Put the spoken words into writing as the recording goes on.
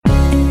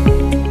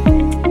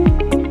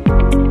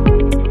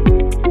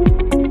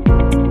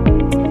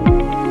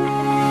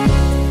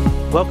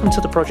Welcome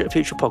to the Project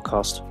Future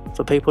podcast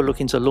for people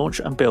looking to launch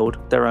and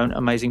build their own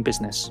amazing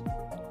business.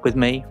 With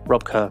me,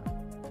 Rob Kerr.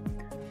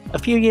 A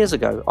few years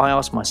ago, I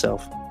asked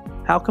myself,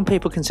 how can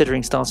people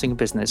considering starting a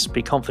business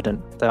be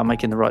confident they are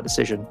making the right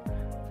decision?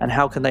 And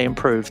how can they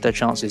improve their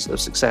chances of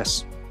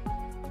success?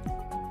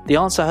 The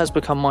answer has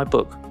become my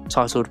book,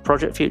 titled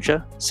Project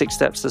Future: 6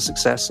 Steps to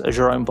Success as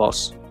Your Own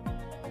Boss.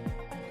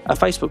 A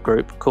Facebook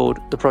group called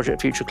the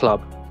Project Future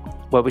Club,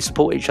 where we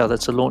support each other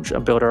to launch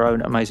and build our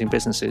own amazing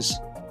businesses.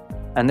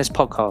 And this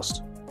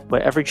podcast,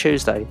 where every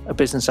Tuesday a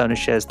business owner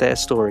shares their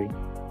story,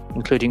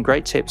 including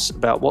great tips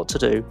about what to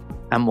do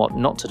and what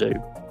not to do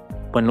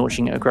when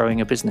launching and growing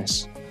a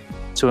business,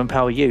 to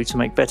empower you to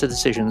make better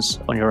decisions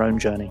on your own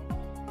journey.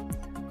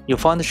 You'll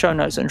find the show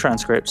notes and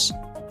transcripts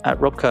at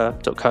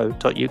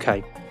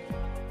robkerr.co.uk.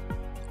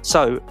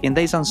 So, in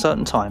these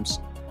uncertain times,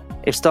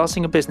 if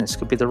starting a business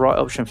could be the right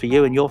option for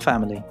you and your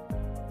family,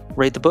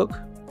 read the book,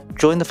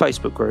 join the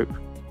Facebook group,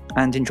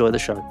 and enjoy the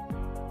show.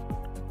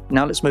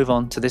 Now let's move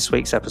on to this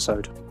week's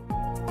episode.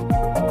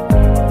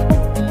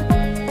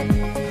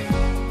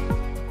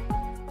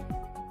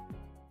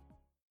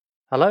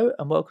 Hello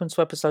and welcome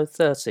to episode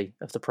 30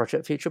 of the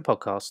Project Future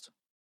podcast.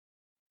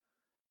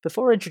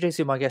 Before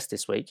introducing my guest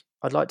this week,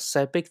 I'd like to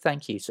say a big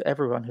thank you to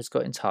everyone who's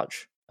got in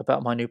touch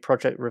about my new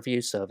project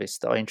review service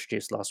that I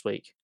introduced last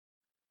week.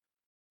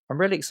 I'm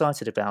really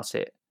excited about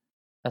it.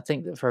 I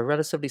think that for a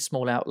relatively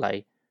small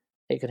outlay,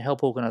 it can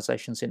help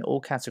organisations in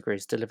all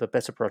categories deliver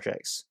better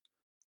projects,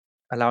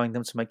 allowing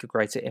them to make a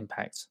greater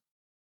impact.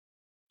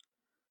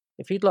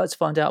 If you'd like to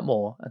find out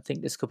more and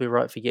think this could be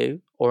right for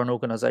you or an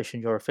organisation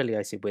you're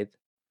affiliated with,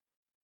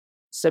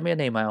 send me an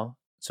email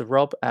to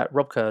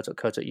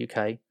rob@robkerr.co.uk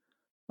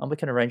and we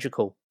can arrange a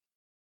call.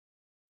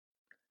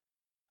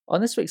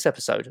 On this week's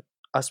episode,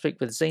 I speak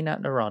with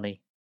Zeenat Noorani,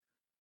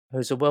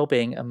 who's a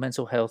wellbeing and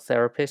mental health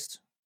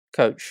therapist,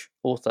 coach,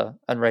 author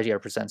and radio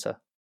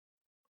presenter.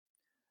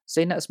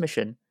 Zeenat's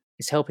mission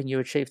is helping you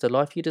achieve the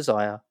life you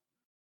desire,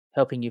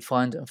 helping you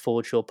find and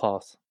forge your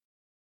path.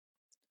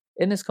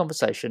 In this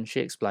conversation, she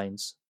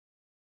explains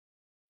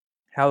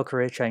how a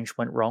career change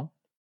went wrong,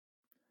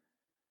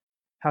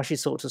 how she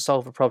sought to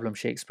solve a problem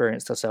she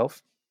experienced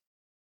herself,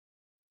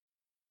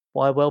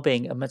 why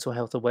well-being and mental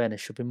health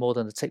awareness should be more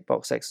than a tick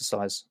box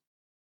exercise,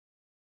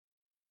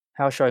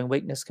 how showing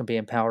weakness can be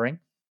empowering,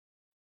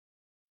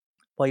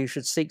 why you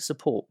should seek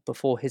support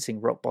before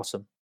hitting rock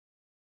bottom,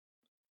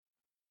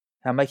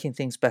 how making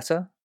things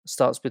better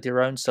starts with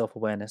your own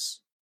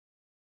self-awareness,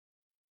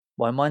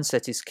 why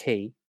mindset is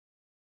key,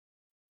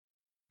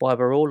 why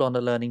we're all on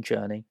a learning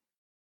journey,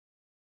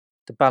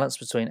 the balance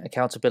between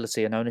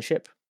accountability and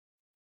ownership,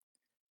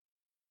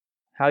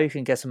 how you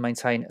can get and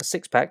maintain a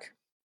six-pack,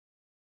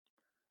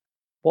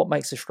 what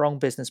makes a strong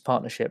business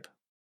partnership,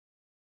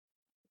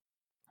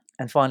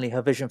 and finally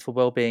her vision for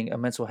well-being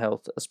and mental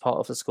health as part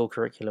of the school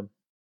curriculum.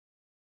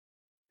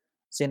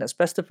 Zeenat's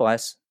best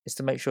advice is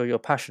to make sure you're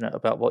passionate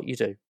about what you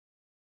do.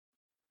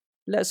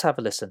 Let's have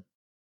a listen.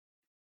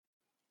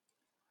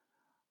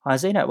 Hi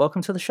Zeenat,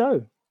 welcome to the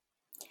show.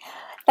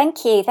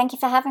 Thank you. Thank you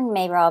for having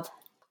me, Rob.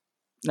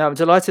 Now, I'm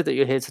delighted that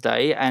you're here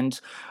today,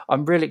 and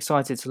I'm really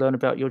excited to learn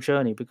about your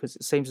journey because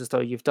it seems as though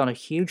you've done a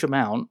huge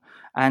amount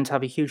and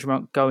have a huge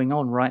amount going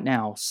on right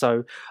now.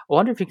 So I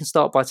wonder if you can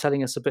start by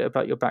telling us a bit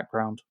about your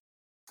background.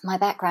 My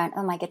background,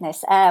 oh my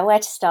goodness, where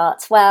to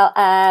start? Well,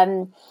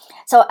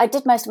 so I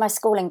did most of my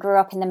schooling, grew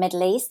up in the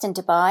Middle East in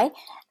Dubai.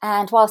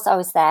 And whilst I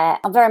was there,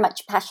 I'm very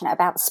much passionate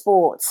about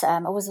sports.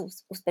 I've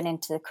always been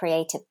into the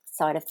creative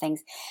side of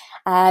things.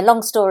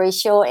 Long story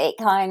short, it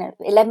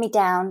led me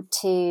down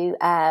to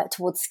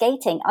towards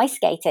skating, ice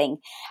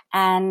skating,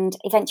 and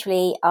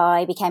eventually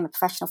I became a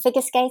professional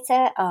figure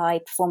skater.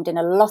 I performed in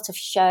a lot of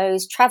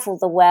shows,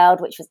 travelled the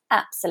world, which was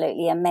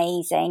absolutely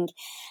amazing.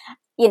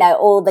 You know,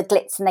 all the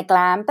glitz and the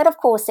glam, but of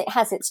course it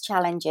has its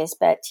challenges.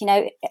 But you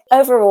know,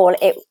 overall,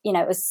 it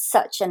was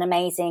such an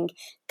amazing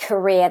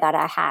career that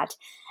I had.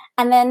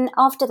 And then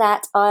after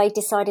that, I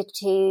decided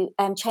to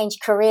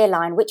change career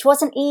line, which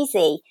wasn't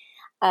easy.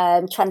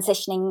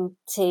 Transitioning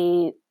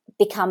to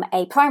become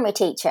a primary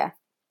teacher.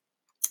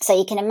 So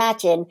you can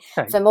imagine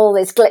from all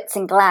this glitz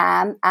and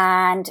glam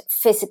and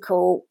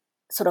physical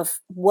sort of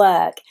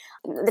work,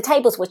 the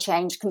tables were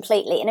changed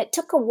completely. And it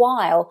took a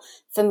while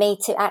for me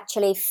to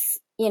actually,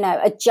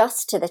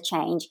 adjust to the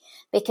change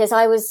because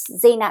I was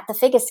Zeenat the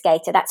figure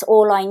skater. That's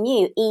all I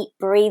knew. Eat,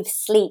 breathe,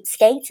 sleep,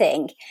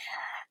 skating.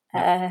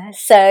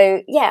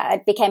 I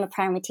became a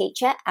primary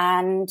teacher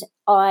and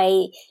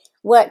I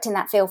worked in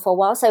that field for a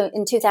while. So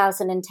in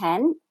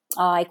 2010,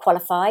 I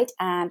qualified,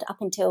 and up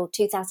until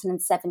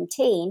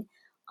 2017,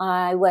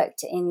 I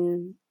worked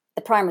in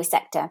the primary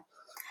sector.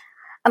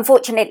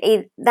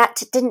 Unfortunately,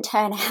 that didn't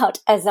turn out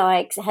as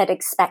I had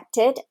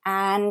expected,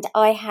 and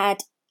I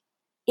had,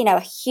 a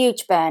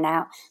huge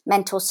burnout,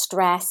 mental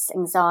stress,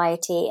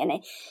 anxiety, and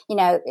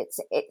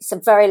it's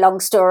a very long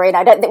story, and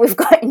I don't think we've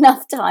got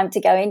enough time to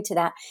go into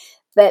that,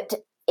 but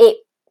it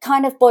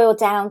kind of boiled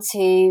down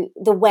to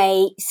the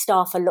way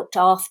staff are looked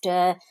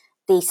after,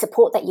 the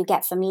support that you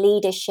get from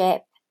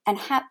leadership, and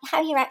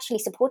how you're actually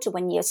supported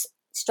when you're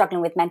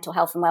struggling with mental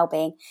health and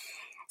wellbeing.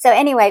 So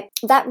anyway,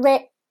 that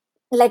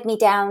led me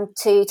down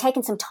to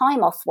taking some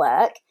time off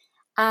work.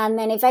 And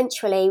then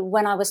eventually,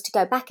 when I was to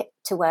go back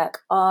to work,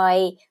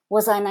 I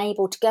was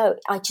unable to go.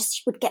 I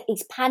just would get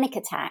these panic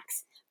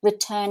attacks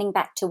returning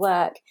back to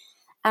work.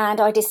 And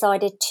I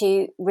decided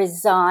to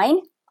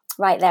resign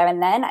right there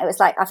and then. It was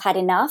like, I've had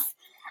enough.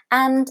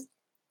 And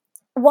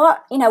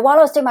while I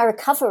was doing my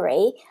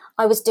recovery,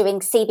 I was doing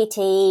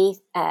CBT,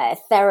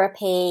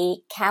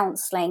 therapy,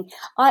 counselling.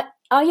 I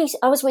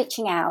was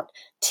reaching out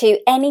to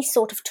any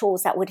sort of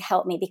tools that would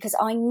help me, because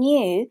I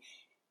knew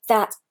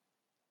that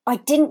I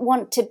didn't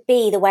want to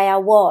be the way I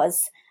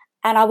was,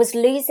 and I was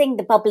losing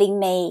the bubbly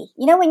me.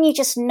 You know, when you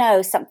just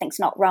know something's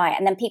not right,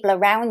 and then people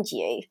around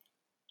you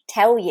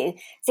tell you,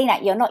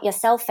 Zeenat, you're not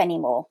yourself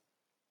anymore.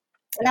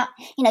 Now,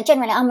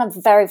 generally I'm a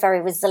very,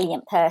 very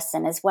resilient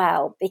person as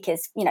well,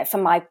 because,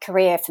 from my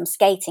career, from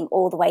skating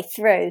all the way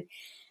through.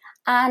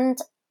 And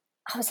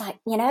I was like,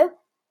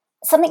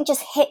 something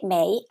just hit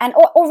me. And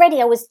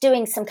already I was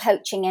doing some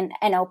coaching in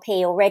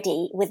NLP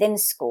already within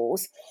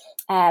schools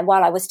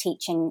while I was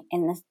teaching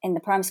in the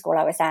primary school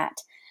I was at.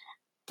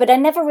 But I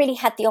never really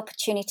had the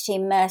opportunity to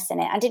immerse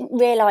in it. I didn't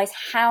realise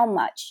how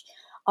much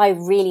I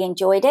really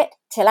enjoyed it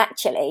till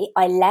actually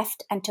I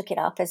left and took it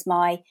up as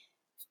my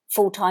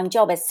full-time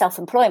job as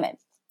self-employment.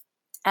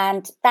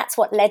 And that's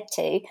what led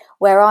to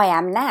where I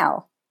am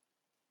now.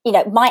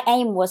 My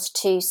aim was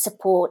to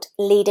support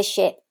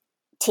leadership,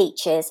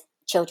 teachers,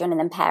 children, and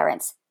then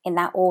parents in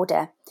that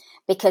order,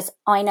 because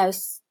I know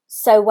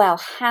so well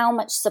how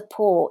much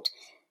support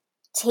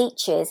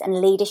teachers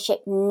and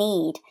leadership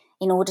need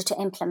in order to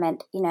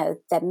implement,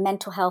 the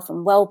mental health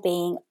and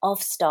well-being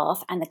of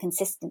staff and the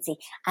consistency,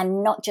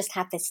 and not just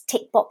have this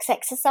tick box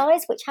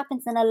exercise, which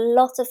happens in a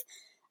lot of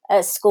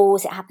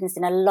schools. It happens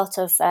in a lot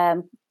of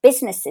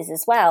businesses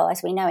as well,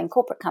 as we know in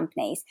corporate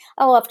companies.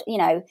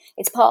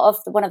 It's part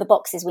of one of the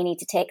boxes we need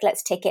to tick.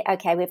 Let's tick it.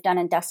 Okay, we've done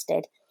and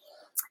dusted.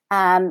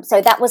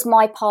 So that was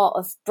my part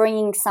of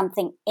bringing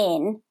something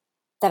in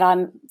that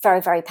I'm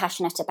very, very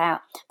passionate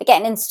about. But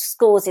getting into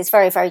schools is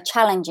very, very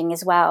challenging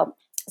as well.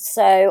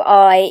 So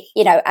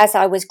as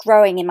I was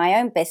growing in my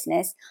own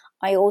business,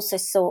 I also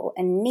saw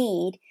a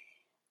need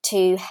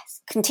to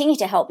continue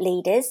to help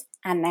leaders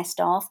and their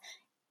staff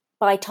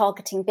by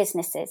targeting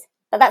businesses.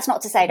 But that's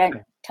not to say I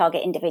don't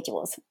target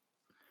individuals.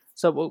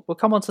 So we'll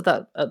come on to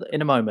that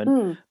in a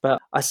moment. But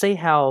I see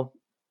how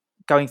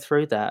going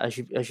through that,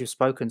 as you've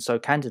spoken so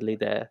candidly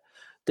there,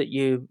 that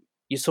you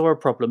saw a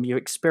problem, you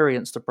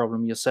experienced a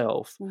problem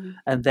yourself,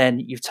 and then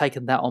you've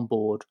taken that on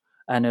board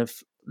and have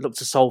looked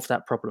to solve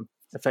that problem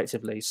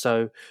effectively.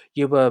 So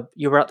you were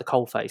at the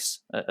coalface,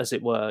 as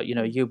it were.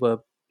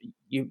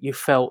 You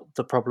felt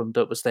the problem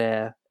that was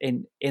there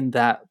in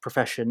that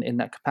profession, in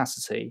that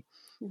capacity,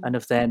 and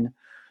have then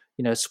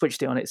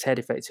switched it on its head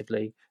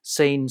effectively,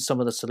 seen some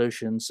of the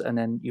solutions, and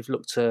then you've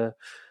looked to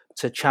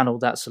channel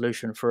that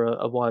solution for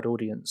a wide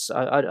audience.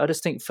 I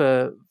just think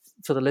for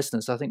the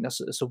listeners, I think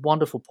it's a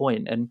wonderful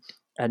point, and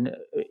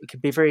it can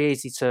be very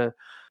easy to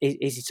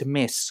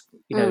miss,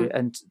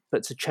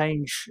 but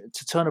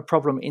to turn a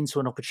problem into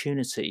an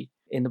opportunity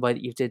in the way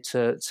that you did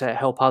to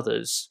help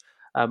others.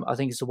 I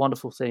think it's a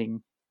wonderful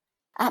thing.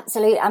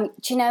 Absolutely.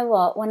 Do you know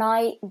what? When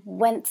I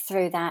went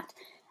through that,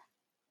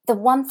 the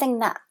one thing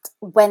that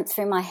went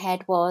through my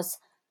head was,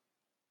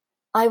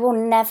 I will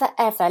never,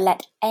 ever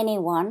let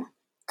anyone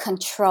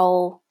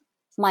control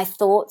my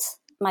thoughts,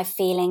 my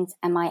feelings,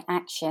 and my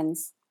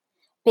actions,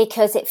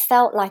 because it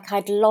felt like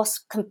I'd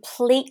lost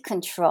complete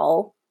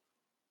control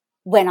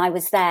when I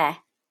was there.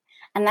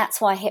 And that's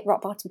why I hit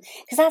rock bottom.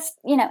 Because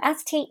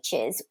as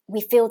teachers,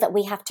 we feel that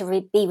we have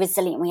to be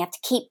resilient. We have to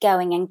keep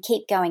going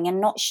and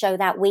not show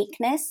that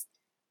weakness.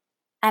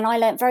 And I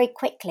learned very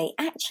quickly,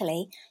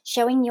 actually,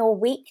 showing your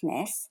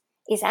weakness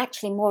is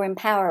actually more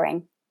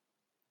empowering.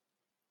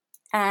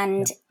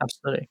 And,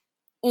 absolutely.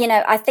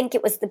 I think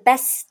it was the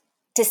best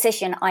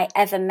decision I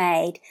ever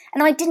made.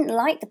 And I didn't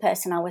like the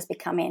person I was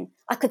becoming.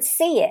 I could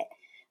see it.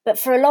 But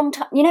for a long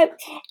time,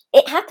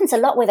 it happens a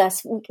lot with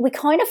us. We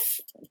kind of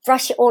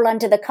brush it all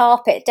under the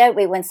carpet, don't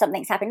we, when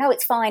something's happening? No,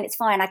 it's fine.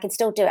 I can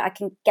still do it. I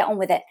can get on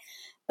with it.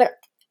 But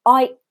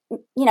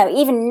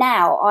even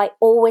now, I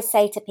always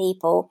say to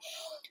people,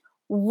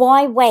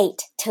 why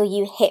wait till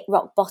you hit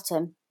rock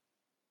bottom?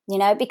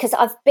 Because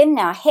I've been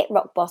there, I hit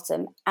rock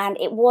bottom and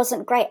it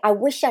wasn't great. I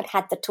wish I'd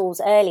had the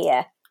tools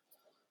earlier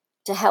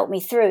to help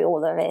me through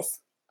all of this.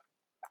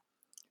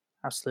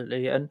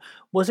 Absolutely. And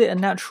was it a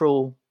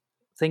natural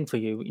thing for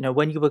you,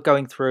 when you were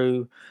going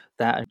through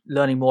that and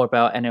learning more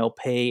about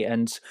NLP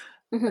and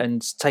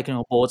taking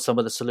on board some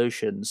of the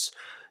solutions?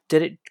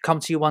 Did it come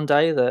to you one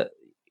day that,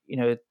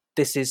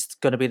 this is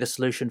going to be the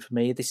solution for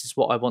me, this is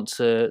what I want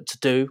to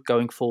do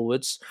going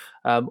forwards?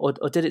 Or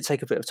did it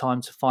take a bit of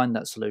time to find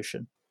that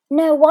solution?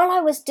 No, while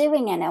I was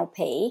doing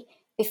NLP,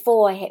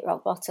 before I hit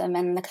rock bottom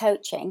and the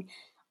coaching,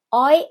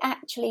 I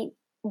actually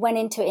went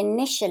into it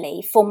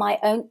initially for my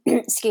own,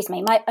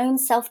 my own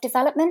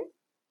self-development.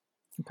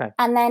 Okay.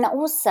 And then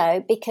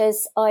also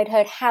because I'd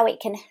heard how it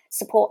can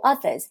support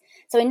others.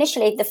 So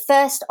initially, the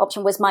first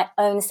option was my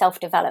own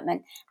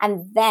self-development,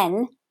 and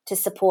then to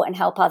support and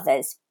help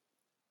others.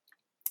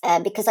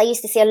 Because I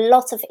used to see a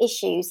lot of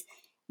issues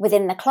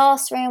within the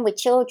classroom with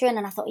children.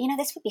 And I thought,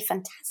 this would be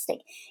fantastic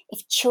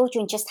if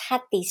children just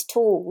had these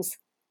tools,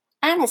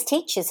 and as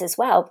teachers as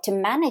well, to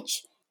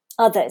manage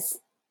others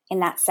in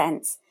that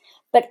sense.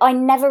 But I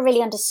never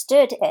really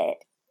understood it,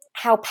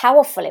 how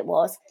powerful it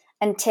was,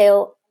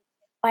 until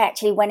I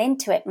actually went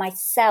into it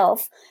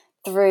myself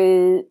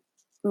through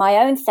my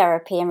own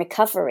therapy and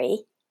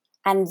recovery,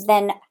 and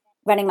then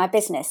running my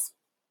business.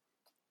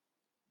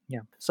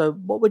 Yeah. So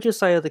what would you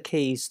say are the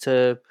keys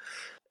to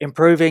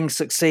improving,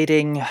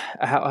 succeeding,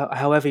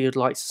 however you'd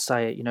like to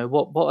say it?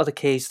 What are the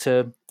keys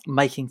to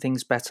making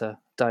things better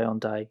day on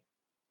day?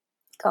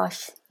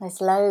 Gosh,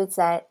 there's loads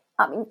there.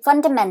 I mean,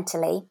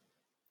 fundamentally,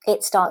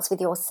 it starts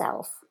with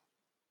yourself.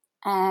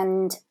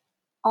 And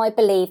I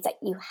believe that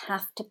you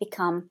have to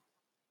become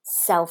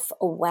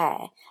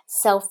self-aware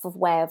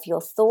of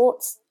your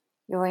thoughts,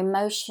 your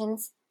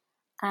emotions,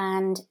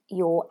 and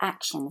your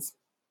actions.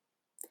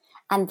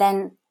 And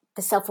then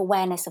the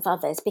self-awareness of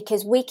others,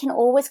 because we can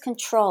always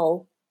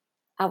control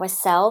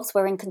ourselves.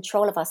 We're in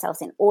control of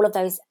ourselves in all of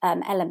those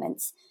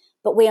elements,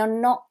 but we are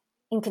not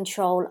in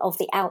control of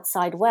the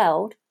outside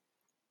world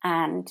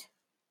and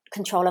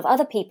control of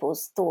other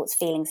people's thoughts,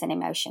 feelings, and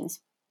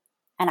emotions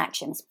and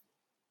actions.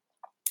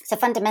 So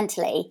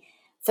fundamentally,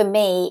 for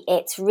me,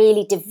 it's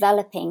really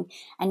developing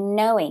and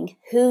knowing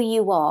who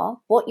you are,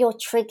 what your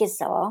triggers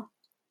are,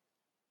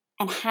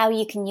 and how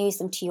you can use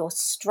them to your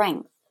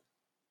strength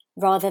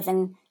rather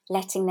than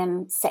letting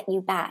them set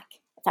you back,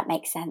 if that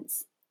makes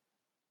sense.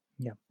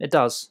 Yeah, it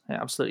does. It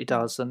absolutely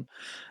does. And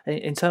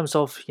in terms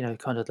of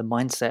kind of the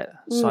mindset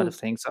side of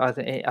things, I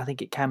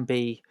think it can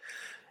be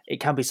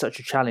such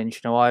a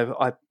challenge.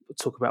 I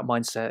talk about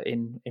mindset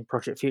in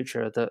Project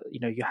Future, that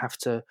you have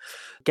to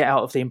get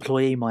out of the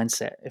employee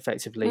mindset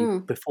effectively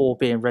before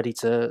being ready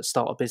to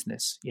start a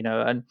business.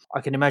 And I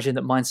can imagine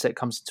that mindset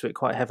comes into it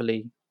quite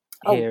heavily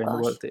Oh here in the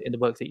gosh,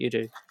 work that you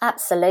do.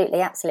 absolutely.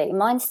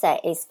 Mindset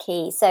is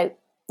key. So,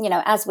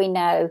 as we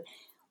know,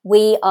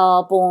 we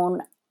are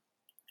born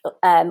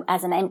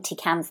as an empty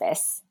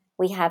canvas.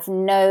 We have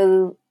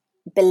no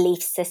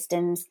belief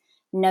systems,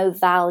 no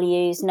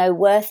values, no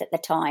worth at the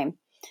time.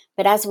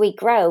 But as we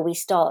grow, we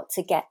start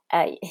to get,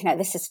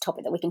 this is a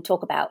topic that we can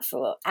talk about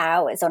for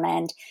hours on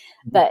end.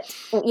 But,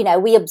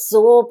 we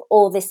absorb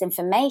all this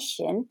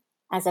information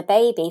as a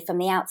baby from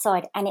the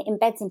outside, and it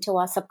embeds into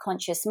our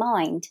subconscious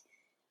mind,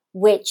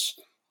 which,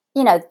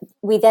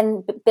 we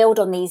then build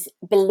on these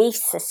belief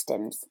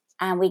systems,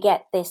 and we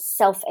get this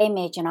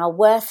self-image and our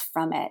worth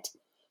from it.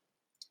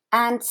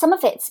 And some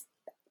of it's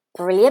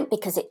brilliant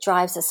because it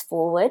drives us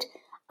forward.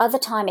 Other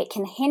time it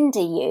can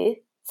hinder you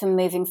from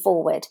moving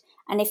forward.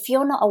 And if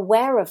you're not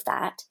aware of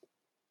that,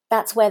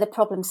 that's where the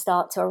problems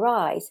start to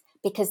arise,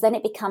 because then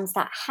it becomes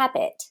that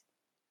habit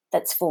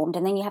that's formed.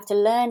 And then you have to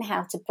learn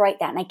how to break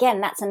that. And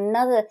again, that's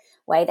another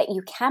way that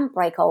you can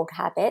break old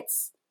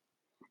habits,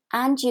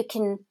 and you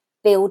can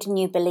build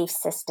new belief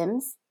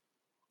systems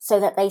so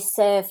that they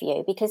serve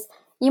you. Because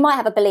you might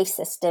have a belief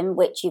system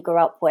which you grew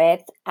up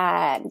with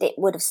and it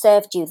would have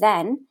served you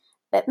then,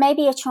 but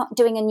maybe you're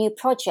doing a new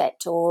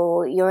project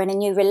or you're in a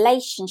new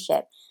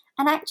relationship,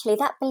 and actually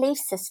that belief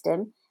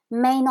system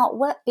may not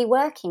be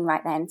working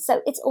right then.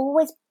 So it's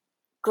always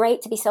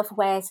great to be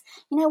self-aware.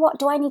 What,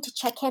 do I need to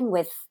check in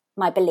with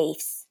my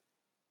beliefs?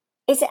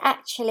 Is it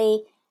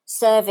actually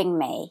serving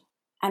me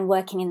and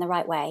working in the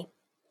right way?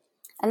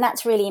 And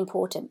that's really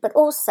important. But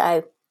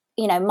also,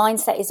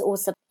 mindset is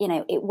also,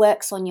 it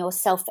works on your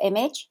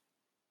self-image.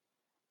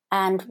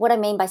 And what I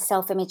mean by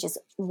self-image is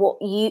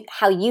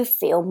how you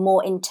feel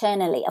more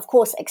internally. Of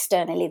course,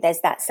 externally,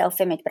 there's that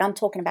self-image, but I'm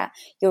talking about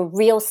your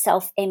real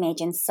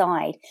self-image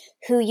inside,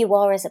 who you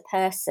are as a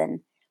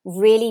person,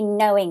 really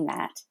knowing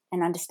that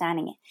and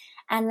understanding it.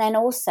 And then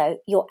also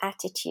your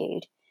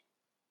attitude.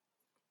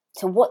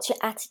 So what's your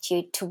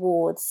attitude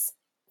towards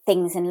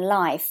things in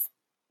life,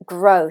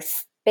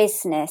 growth,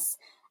 business,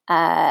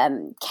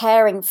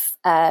 caring,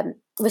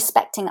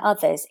 respecting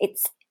others?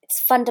 It's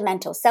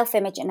fundamental,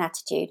 self-image and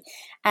attitude.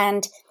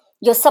 And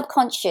your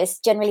subconscious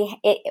generally,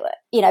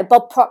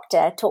 Bob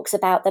Proctor talks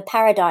about the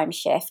paradigm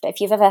shift. If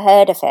you've ever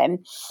heard of him,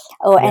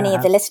 or any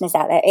of the listeners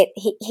out there,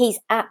 he's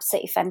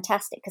absolutely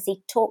fantastic, because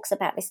he talks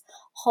about this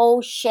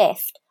whole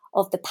shift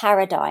of the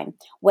paradigm,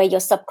 where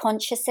your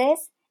subconscious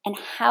is and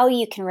how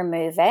you can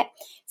remove it,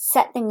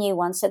 set the new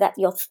one, so that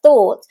your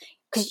thoughts,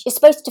 because you're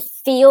supposed to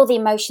feel the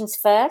emotions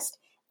first,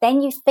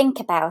 then you think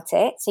about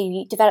it, so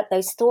you develop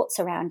those thoughts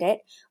around it,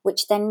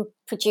 which then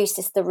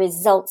produces the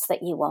results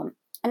that you want.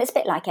 And it's a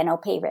bit like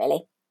NLP,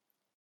 really.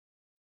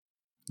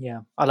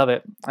 Yeah, I love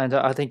it. And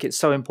I think it's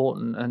so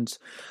important. And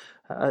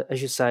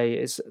as you say,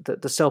 it's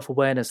the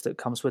self-awareness that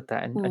comes with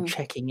that, and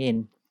checking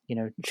in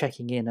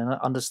and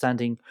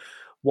understanding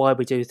why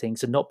we do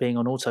things, and not being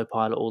on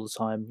autopilot all the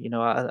time.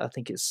 I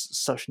think it's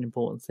such an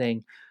important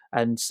thing.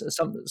 and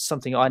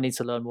something I need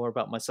to learn more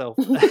about myself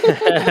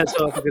as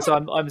well, because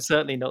I'm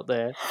certainly not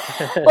there.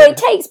 Well, it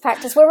takes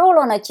practice. We're all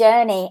on a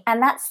journey,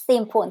 and that's the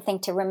important thing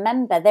to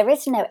remember. There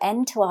is no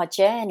end to our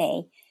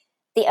journey.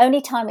 The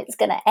only time it's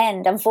going to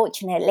end,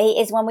 unfortunately,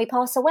 is when we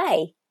pass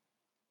away.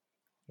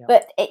 Yeah.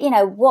 But,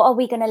 what are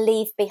we going to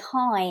leave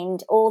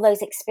behind? All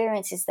those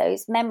experiences,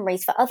 those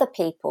memories for other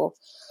people.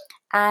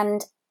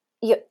 And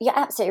you're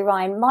absolutely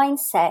right.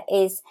 Mindset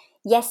is,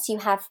 yes, you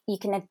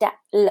can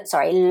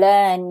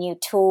learn new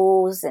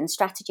tools and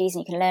strategies,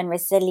 and you can learn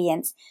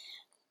resilience.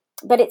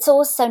 But it's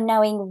also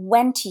knowing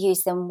when to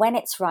use them, when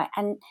it's right,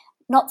 and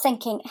not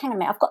thinking, hang on a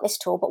minute, I've got this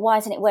tool, but why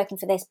isn't it working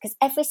for this? Because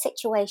every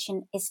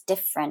situation is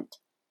different.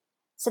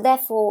 So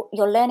therefore,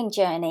 your learning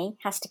journey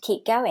has to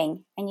keep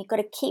going, and you've got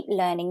to keep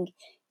learning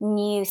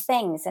new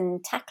things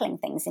and tackling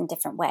things in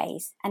different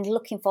ways and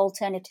looking for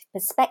alternative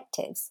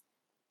perspectives.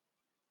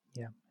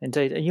 Yeah,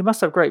 indeed. And you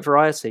must have great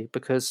variety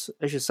because,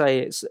 as you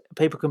say,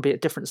 people can be at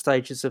different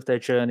stages of their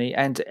journey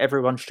and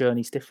everyone's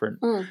journey is different.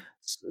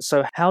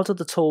 So how do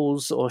the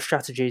tools or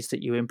strategies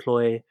that you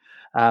employ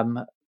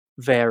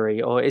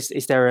vary? Or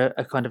is there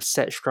a kind of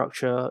set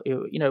structure?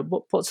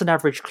 What's an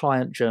average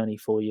client journey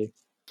for you?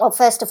 Well,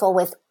 first of all,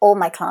 with all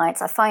my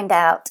clients, I find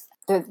out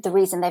the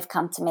reason they've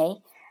come to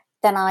me.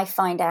 Then I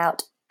find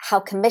out how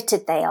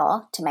committed they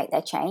are to make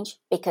their change,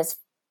 because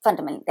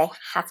fundamentally they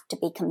have to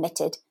be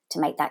committed to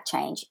make that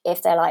change.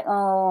 If they're like,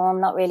 oh,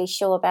 I'm not really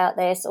sure about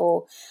this,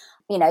 or,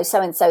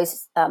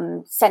 so-and-so's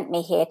sent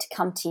me here to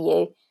come to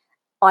you,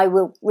 I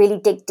will really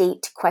dig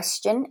deep to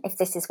question if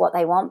this is what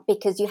they want,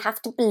 because you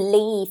have to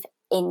believe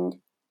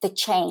in the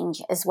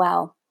change as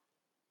well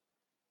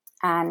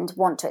and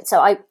want to it.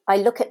 So I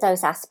look at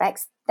those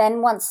aspects.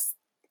 Then once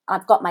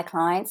I've got my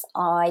clients,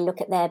 I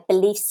look at their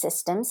belief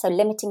system, so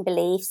limiting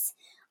beliefs.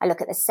 I look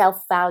at the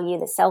self-value,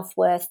 the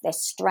self-worth, their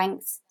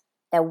strengths,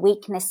 their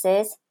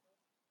weaknesses.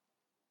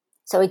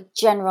 So a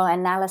general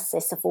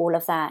analysis of all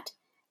of that.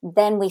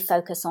 Then we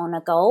focus on a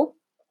goal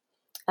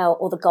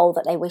or the goal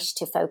that they wish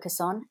to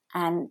focus on.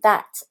 And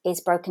that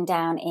is broken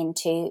down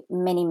into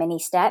many, many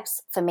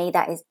steps. For me,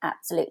 that is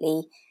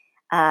absolutely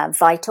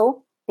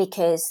vital,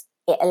 because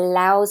it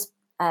allows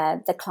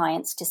the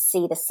clients to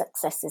see the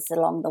successes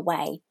along the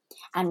way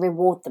and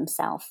reward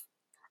themselves.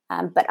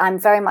 But I'm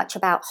very much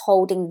about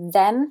holding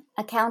them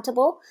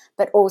accountable,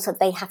 but also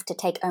they have to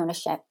take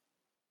ownership.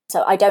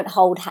 So I don't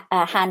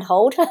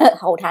handhold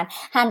all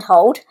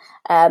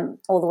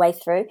the way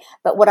through.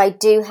 But what I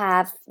do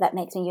have that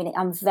makes me unique,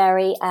 I'm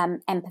very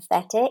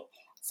empathetic.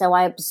 So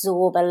I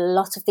absorb a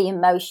lot of the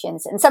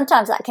emotions, and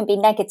sometimes that can be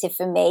negative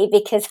for me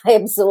because I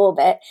absorb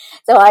it.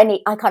 So I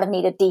kind of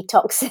need a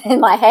detox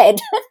in my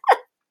head.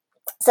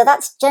 So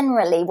that's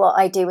generally what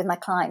I do with my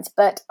clients.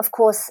 But of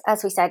course,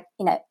 as we said,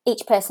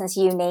 each person's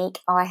unique.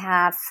 I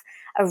have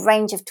a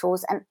range of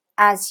tools, and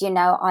as you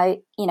know,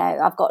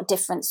 I've got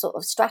different sort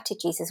of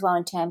strategies as well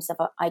in terms of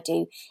I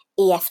do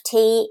EFT,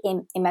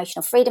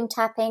 emotional freedom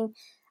tapping,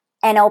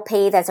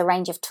 NLP. There's a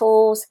range of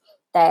tools.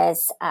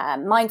 There's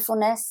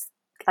mindfulness.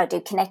 I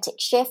do kinetic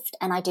shift,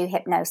 and I do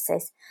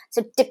hypnosis.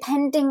 So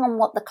depending on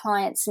what the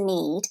clients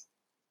need,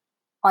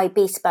 I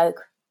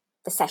bespoke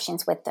the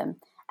sessions with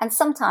them. And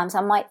sometimes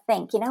I might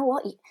think, you know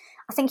what,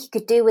 I think you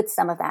could do with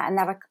some of that. And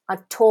then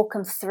I'd talk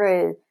them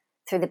through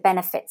the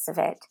benefits of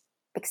it.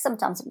 Because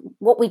sometimes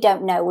what we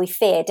don't know, we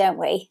fear, don't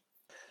we?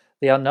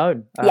 The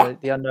unknown. Yeah.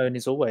 The unknown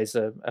is always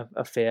a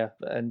fear.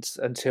 And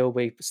until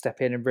we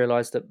step in and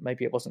realise that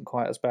maybe it wasn't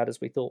quite as bad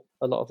as we thought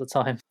a lot of the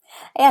time.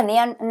 Yeah, and the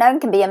unknown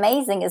can be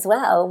amazing as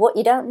well. What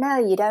you don't know,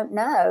 you don't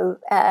know.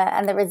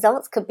 And the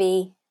results could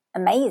be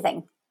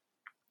amazing.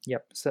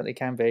 Yep, certainly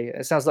can be.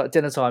 It sounds like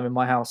dinner time in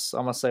my house,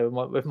 I must say,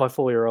 with my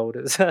 4-year-old.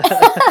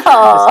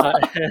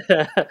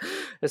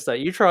 It's like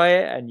you try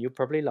it and you'll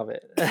probably love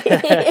it.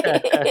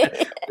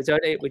 We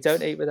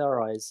don't eat with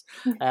our eyes.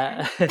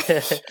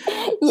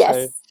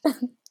 Yes.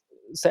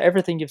 So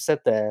everything you've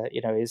said there,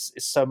 is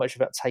so much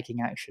about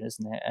taking action,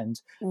 isn't it?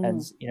 And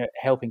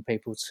helping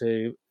people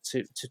to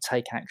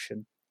take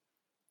action.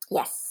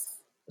 Yes.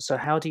 So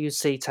how do you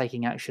see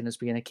taking action as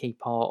being a key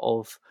part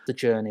of the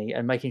journey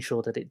and making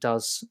sure that it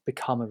does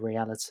become a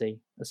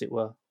reality, as it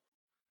were?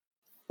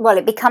 Well,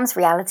 it becomes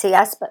reality,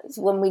 I suppose,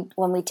 when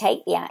we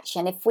take the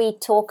action. If we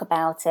talk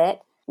about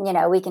it,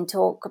 we can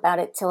talk about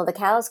it till the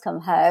cows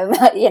come home.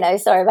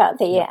 Sorry about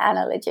the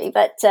analogy,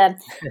 but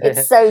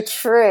it's so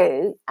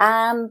true.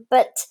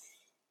 But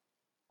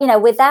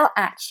without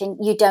action,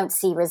 you don't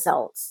see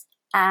results.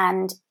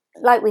 And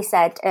like we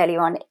said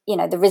earlier on,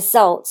 the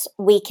results,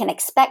 we can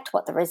expect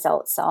what the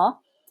results are,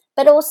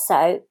 but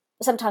also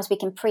sometimes we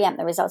can preempt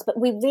the results, but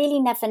we really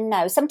never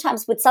know.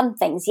 Sometimes with some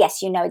things, yes,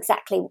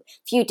 exactly,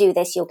 if you do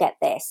this, you'll get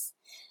this.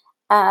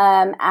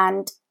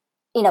 And,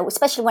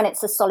 especially when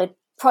it's a solid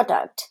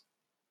product,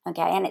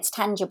 okay, and it's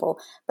tangible.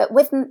 But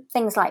with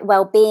things like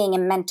well-being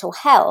and mental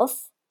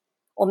health,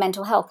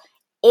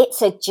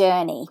 it's a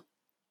journey.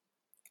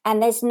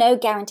 And there's no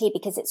guarantee,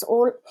 because it's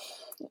all,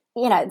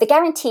 the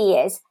guarantee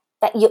is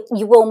that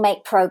you will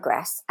make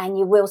progress and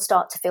you will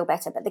start to feel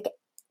better. But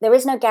there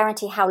is no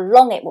guarantee how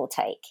long it will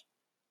take.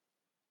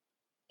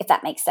 if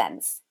that makes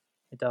sense.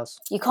 It does.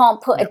 You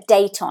can't put a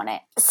date on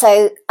it.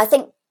 So I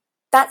think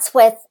that's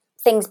where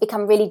things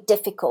become really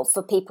difficult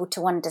for people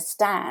to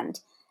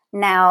understand.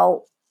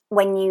 Now,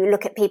 when you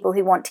look at people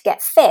who want to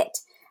get fit,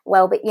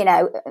 well, but in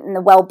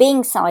the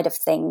well-being side of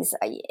things,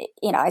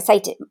 I say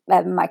to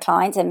my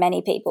clients and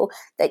many people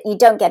that you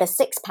don't get a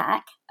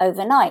six-pack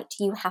overnight.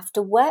 You have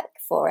to work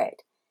for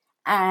it.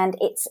 And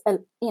it's,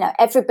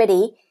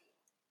 everybody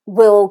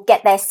will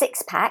get their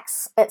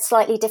six-packs at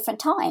slightly different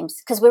times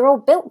because we're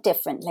all built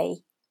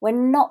differently. We're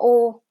not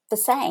all the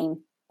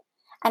same.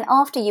 And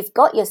after you've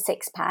got your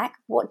six-pack,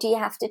 what do you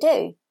have to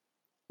do?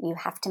 You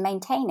have to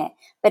maintain it.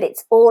 But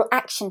it's all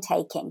action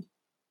taking.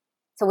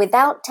 So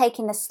without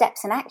taking the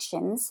steps and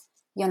actions,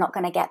 you're not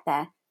going to get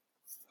there.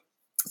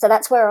 So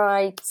that's where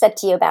I said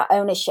to you about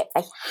ownership.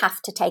 They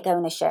have to take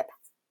ownership.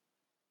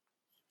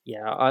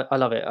 Yeah, I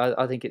love it.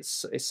 I think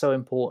it's so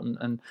important.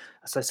 And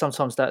so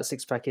sometimes that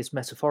six-pack is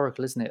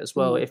metaphorical, isn't it, as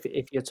well? If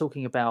you're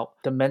talking about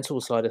the mental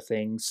side of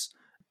things,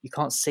 you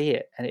can't see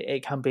it. And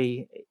it can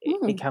be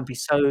it can be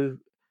so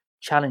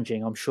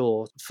challenging, I'm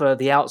sure, for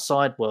the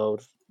outside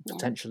world,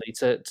 potentially,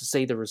 to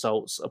see the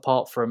results,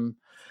 apart from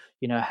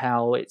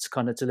how it's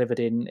kind of delivered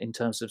in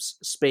terms of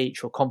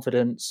speech or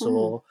confidence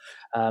or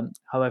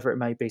however it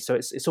may be. So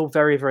it's all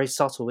very, very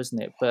subtle,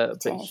 isn't it?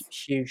 But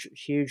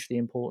hugely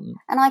important.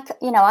 And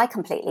I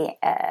completely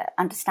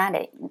understand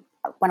it.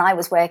 When I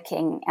was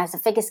working as a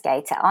figure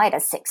skater, I had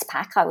a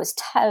six-pack. I was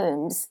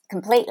toned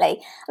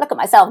completely. I look at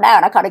myself now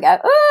and I kind of go,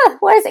 oh,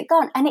 where's it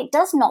gone? And it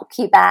does knock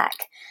you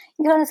back.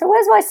 You go, so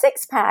where's my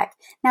six-pack?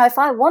 Now, if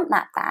I want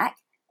that back,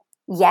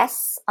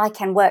 yes, I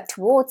can work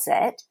towards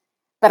it.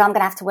 But I'm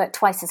going to have to work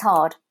twice as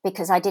hard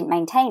because I didn't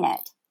maintain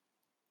it.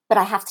 But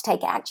I have to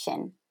take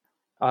action.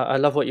 I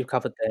love what you've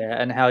covered there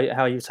and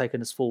how you've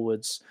taken us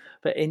forwards.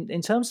 But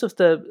in terms of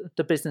the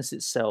business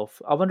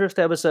itself, I wonder if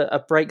there was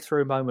a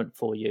breakthrough moment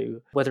for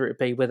you, whether it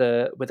be with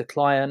a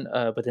client,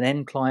 with an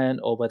end client,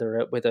 or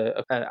whether with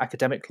an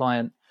academic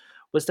client.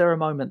 Was there a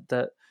moment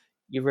that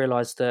you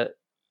realised that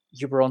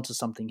you were onto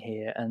something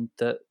here and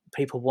that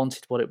people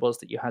wanted what it was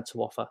that you had to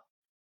offer?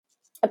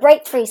 A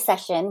breakthrough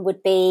session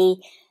would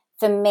be,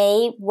 for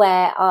me,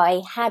 where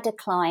I had a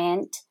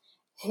client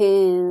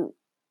who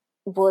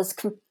was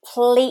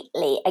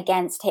completely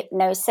against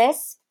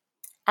hypnosis,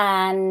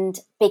 and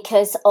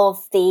because of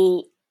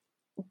her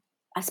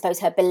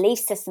belief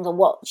systems or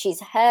what she's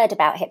heard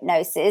about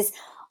hypnosis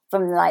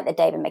from like the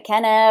David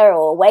McKenna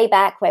or way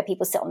back, where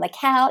people sit on the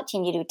couch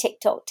and you do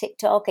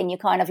tick-tock and you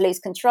kind of lose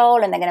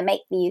control and they're going to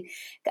make you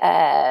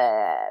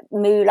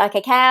moo like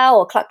a cow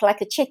or cluck like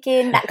a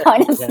chicken, that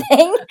kind of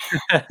thing.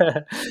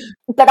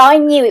 But I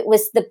knew it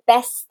was the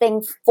best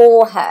thing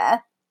for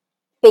her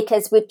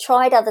because we'd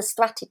tried other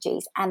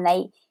strategies and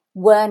they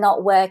were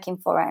not working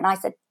for her. And I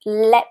said,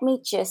 let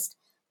me just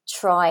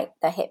try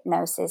the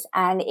hypnosis.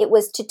 And it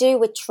was to do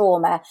with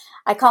trauma.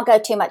 I can't go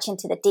too much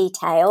into the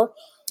detail,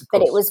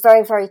 but it was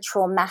very, very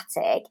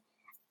traumatic.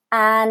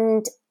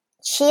 And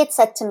she had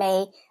said to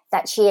me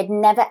that she had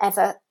never,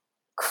 ever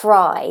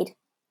cried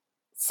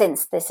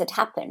since this had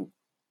happened.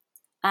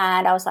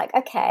 And I was like,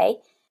 okay.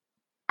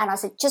 And I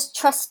said, just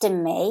trust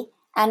in me.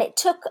 And it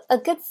took a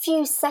good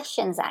few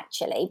sessions,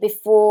 actually,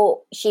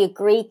 before she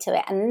agreed to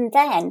it. And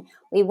then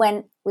we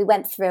went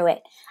through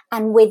it.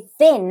 And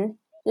within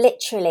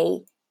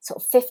literally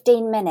sort of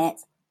 15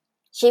 minutes,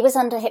 she was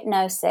under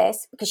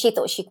hypnosis because she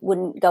thought she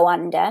wouldn't go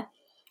under.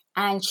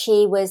 And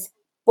she was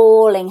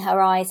bawling her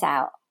eyes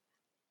out.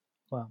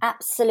 Wow.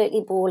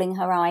 Absolutely bawling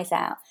her eyes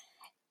out.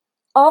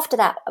 After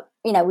that,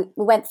 we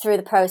went through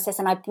the process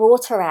and I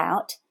brought her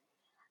out.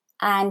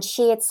 And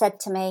she had said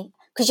to me,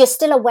 because you're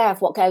still aware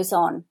of what goes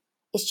on.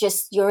 It's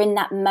just you're in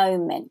that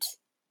moment,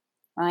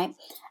 right?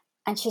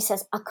 And she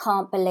says, I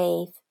can't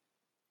believe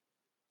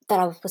that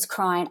I was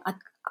crying.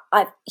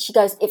 She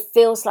goes, it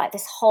feels like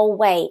this whole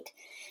weight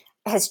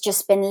has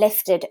just been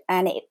lifted,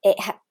 and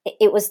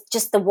it was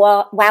just the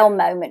wow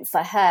moment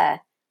for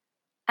her.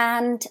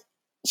 And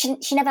she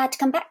never had to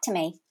come back to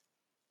me.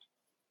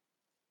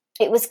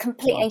 It was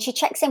complete, wow. And she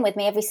checks in with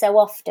me every so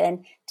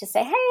often to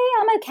say, hey,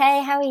 I'm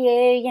okay, how are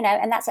you?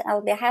 And that's it.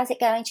 How's it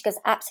going? She goes,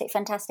 absolutely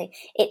fantastic.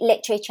 It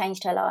literally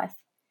changed her life.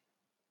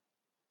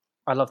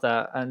 I love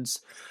that. And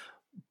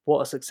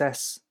what a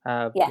success.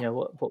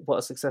 What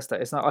a success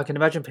that is. Now, I can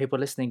imagine people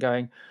listening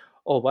going,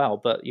 oh, wow,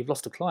 but you've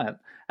lost a client.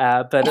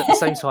 But at the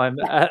same time,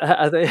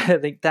 I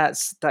think that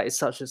is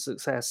such a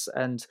success.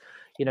 And,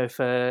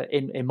 for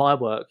in my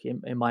work,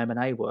 in my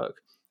M&A work,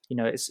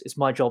 it's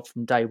my job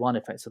from day one,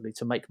 effectively,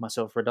 to make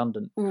myself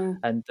redundant.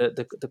 And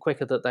the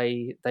quicker that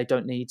they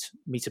don't need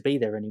me to be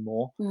there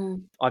anymore,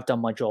 I've done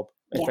my job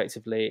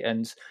effectively.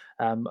 And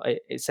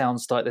it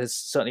sounds like there's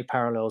certainly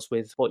parallels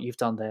with what you've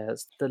done there.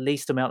 It's the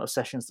least amount of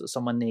sessions that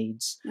someone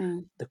needs,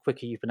 the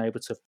quicker you've been able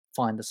to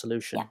find the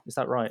solution. Yeah. Is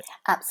that right?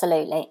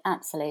 Absolutely.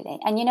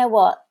 And you know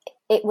what?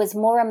 It was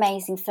more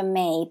amazing for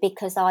me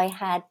because I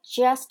had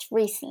just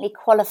recently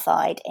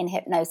qualified in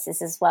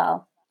hypnosis as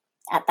well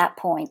at that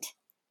point.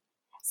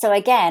 So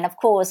again, of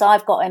course,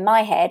 I've got in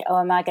my head, oh,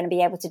 am I going to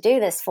be able to do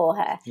this for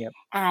her? Yep.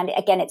 And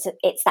again,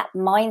 it's that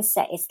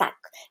mindset, it's that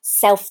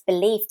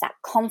self-belief, that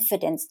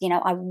confidence.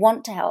 I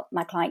want to help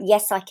my client.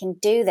 Yes, I can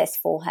do this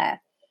for her.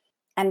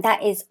 And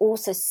that is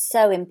also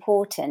so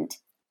important.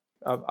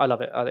 I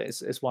love it.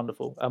 It's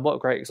wonderful. And what a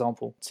great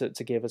example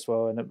to give as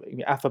well.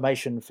 And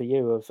affirmation for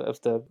you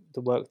of the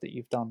work that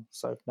you've done.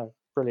 So, no,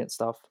 brilliant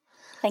stuff.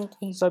 Thank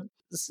you. So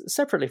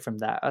separately from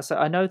that, so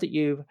I know that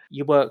you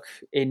work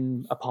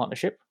in a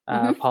partnership,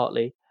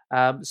 partly.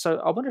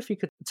 So I wonder if you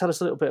could tell us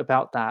a little bit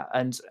about that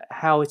and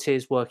how it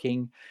is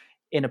working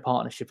in a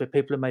partnership if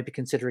people are maybe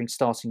considering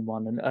starting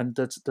one, and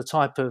the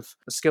type of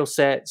skill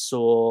sets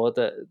or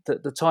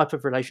the type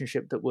of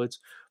relationship that would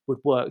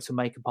work to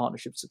make a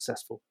partnership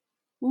successful.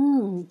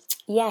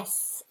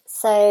 Yes.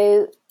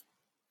 So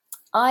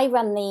I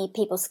run the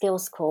people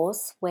skills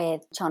course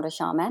with Chandra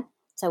Sharma.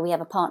 So we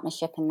have a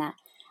partnership in that.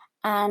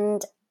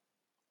 And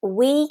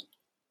we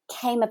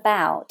came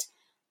about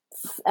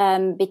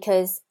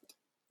because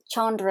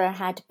Chandra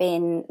had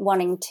been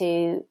wanting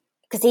to,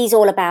 because he's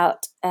all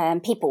about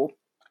people,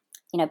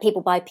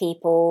 people by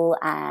people,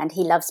 and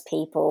he loves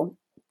people.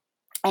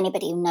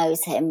 Anybody who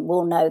knows him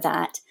will know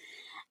that.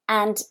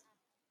 And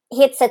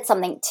he had said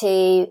something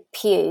to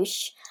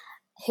Piyush,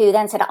 who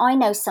then said, I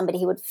know somebody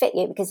who would fit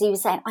you, because he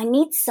was saying, I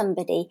need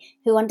somebody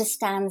who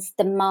understands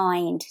the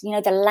mind,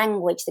 the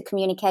language, the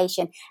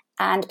communication.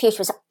 And Piyush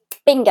was,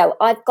 bingo,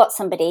 I've got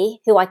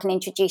somebody who I can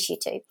introduce you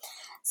to.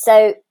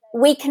 So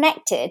we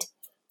connected,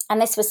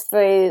 and this was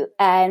through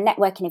a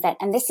networking event.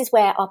 And this is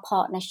where our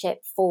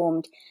partnership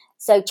formed.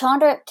 So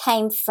Chandra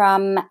came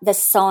from the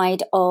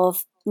side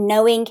of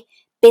knowing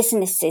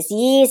businesses,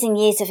 years and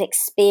years of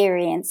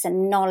experience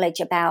and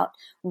knowledge about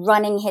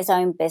running his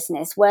own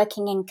business,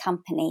 working in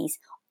companies,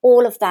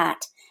 all of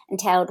that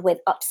entailed with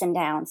ups and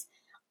downs.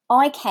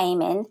 I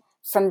came in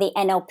from the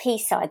NLP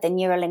side, the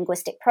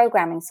neuro-linguistic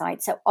programming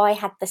side. So I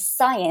had the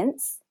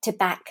science to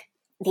back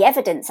the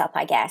evidence up,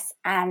 I guess,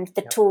 and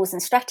the tools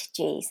and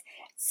strategies.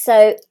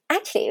 So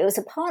actually it was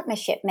a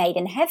partnership made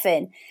in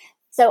heaven.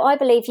 So I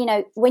believe,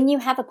 when you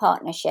have a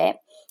partnership,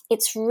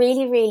 it's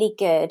really, really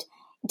good,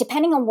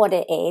 depending on what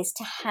it is,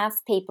 to have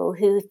people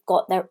who've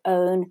got their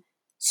own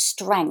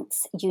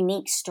strengths,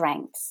 unique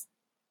strengths,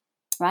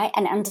 right?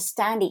 And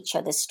understand each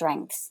other's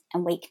strengths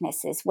and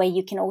weaknesses, where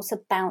you can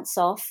also bounce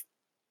off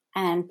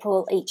and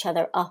pull each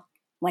other up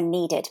when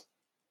needed.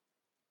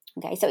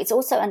 Okay, so it's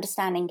also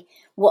understanding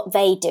what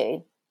they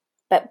do,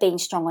 but being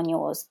strong on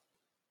yours.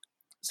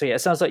 So yeah, it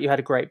sounds like you had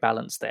a great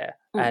balance there,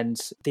 and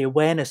the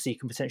awareness that you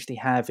can potentially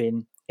have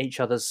in each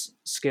other's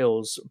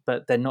skills,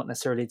 but then not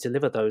necessarily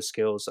deliver those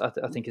skills,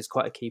 I think is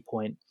quite a key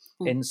point.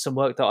 In some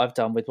work that I've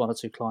done with one or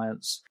two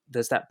clients,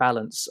 there's that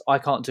balance. I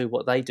can't do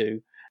what they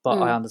do,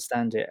 but I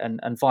understand it,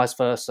 and vice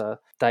versa.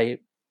 They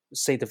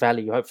see the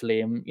value, hopefully,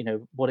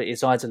 in what it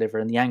is I deliver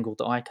and the angle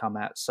that I come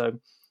at. So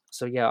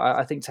yeah,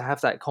 I think to have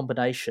that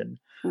combination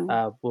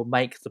will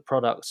make the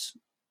product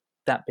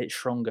that bit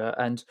stronger.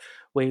 And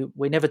we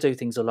never do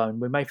things alone.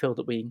 We may feel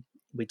that we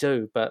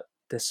do, but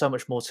there's so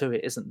much more to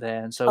it, isn't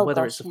there? And so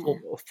whether it's a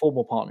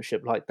formal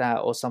partnership like that,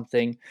 or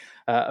something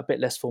a bit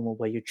less formal,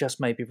 where you're just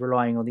maybe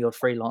relying on the odd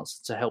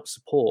freelancer to help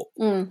support,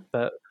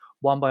 but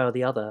one way or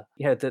the other,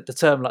 the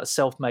term like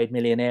self-made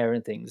millionaire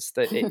and things,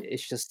 that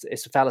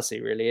it's a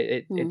fallacy,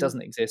 really. It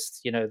doesn't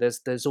exist.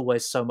 There's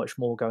always so much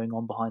more going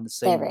on behind the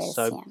scenes. There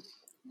is,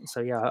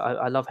 So yeah,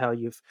 I love how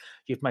you've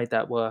made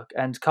that work,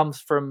 and comes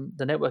from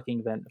the networking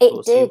event. Of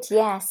course. Did,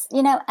 yes.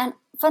 And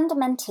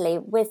fundamentally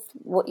with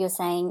what you're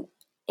saying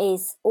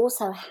is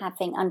also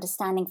having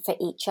understanding for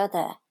each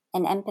other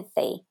and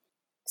empathy.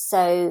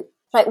 So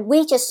like,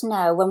 we just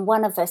know when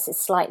one of us is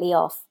slightly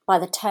off by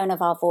the tone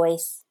of our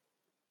voice,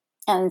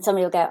 and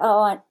somebody will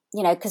go,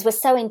 because we're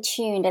so in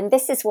tuned. And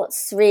this is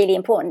what's really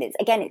important.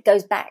 It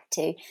goes back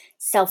to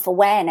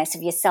self-awareness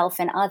of yourself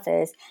and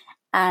others.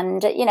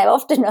 And,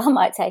 often I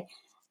might say,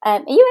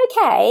 are you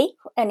okay?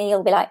 And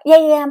he'll be like, yeah,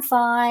 I'm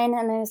fine.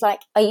 And I was like,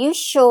 are you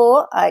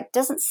sure? It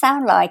doesn't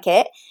sound like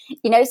it.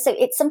 So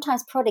it's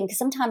sometimes prodding, because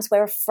sometimes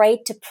we're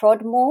afraid to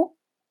prod more.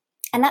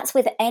 And that's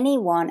with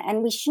anyone.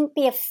 And we shouldn't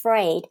be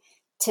afraid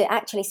to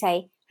actually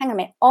say, hang on a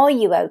minute, are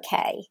you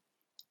okay?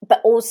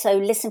 But also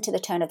listen to the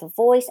tone of the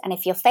voice. And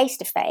if you're face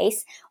to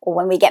face, or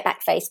when we get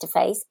back face to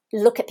face,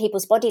 look at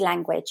people's body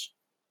language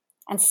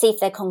and see if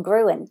they're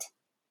congruent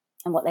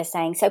and what they're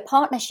saying. So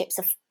partnerships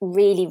are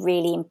really,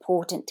 really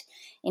important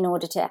in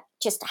order to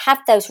just have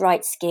those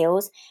right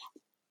skills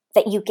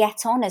that you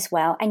get on as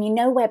well. And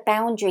where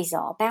boundaries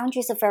are.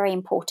 Boundaries are very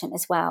important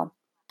as well.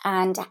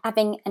 And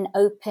having an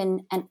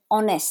open and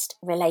honest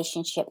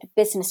relationship, a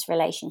business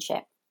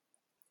relationship.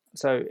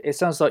 So it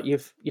sounds like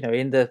you've,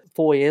 in the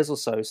 4 years or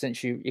so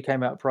since you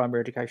came out of primary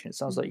education, it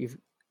sounds like you've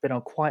been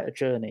on quite a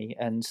journey,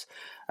 and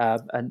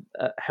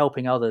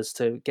helping others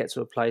to get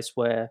to a place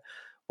where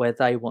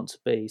they want to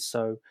be.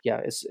 So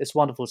yeah, it's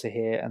wonderful to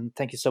hear, and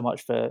thank you so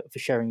much for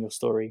sharing your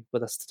story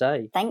with us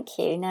today. Thank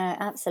you. No,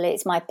 absolutely,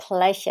 it's my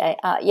pleasure.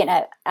 As you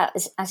know,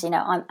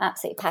 I'm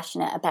absolutely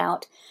passionate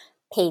about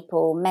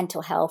people,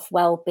 mental health,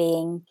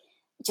 well-being,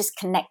 just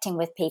connecting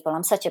with people.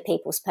 I'm such a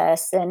people's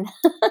person.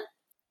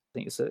 I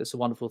think it's a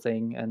wonderful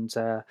thing, and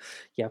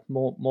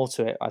more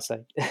to it, I say.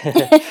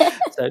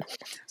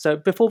 So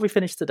before we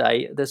finish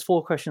today, there's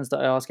 4 questions that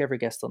I ask every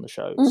guest on the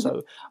show. Mm-hmm.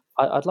 So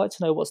I'd like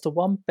to know, what's the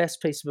one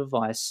best piece of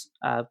advice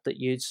that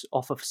you'd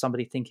offer for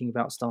somebody thinking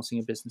about starting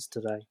a business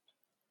today?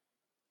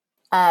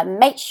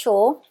 Make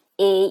sure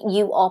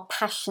you are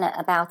passionate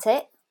about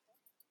it.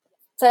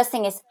 First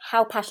thing is,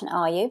 how passionate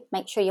are you?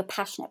 Make sure you're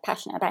passionate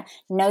about it.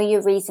 Know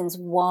your reasons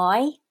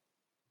why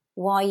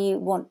you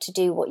want to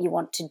do what you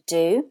want to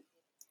do.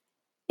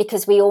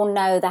 Because we all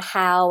know the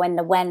how and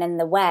the when and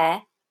the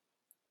where.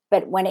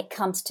 But when it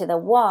comes to the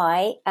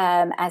why,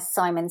 as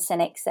Simon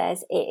Sinek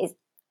says, it is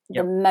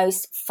the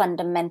most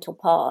fundamental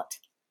part,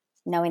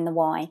 knowing the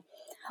why.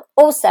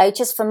 Also,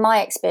 just from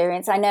my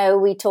experience, I know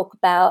we talk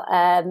about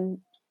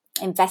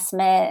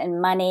investment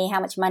and money. How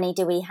much money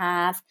do we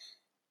have?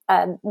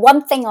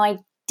 One thing I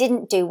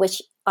didn't do,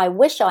 which I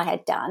wish I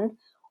had done,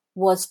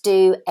 was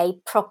do a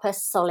proper,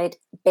 solid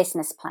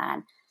business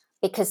plan.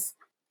 Because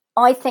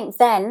I think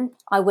then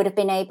I would have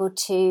been able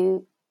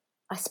to,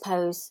 I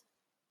suppose,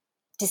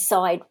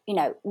 decide,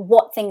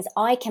 what things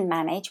I can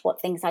manage,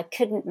 what things I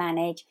couldn't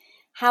manage,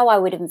 how I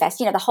would invest,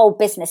 the whole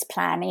business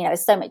plan,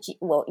 so much,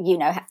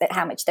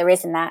 how much there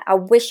is in that. I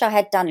wish I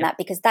had done that,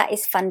 because that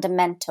is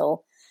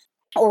fundamental.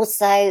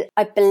 Also,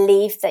 I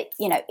believe that,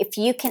 if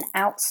you can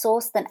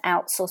outsource, then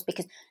outsource,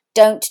 because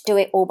don't do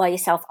it all by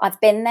yourself.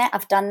 I've been there,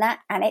 I've done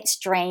that, and it's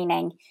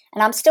draining.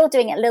 And I'm still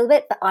doing it a little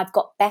bit, but I've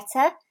got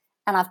better.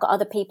 And I've got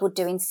other people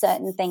doing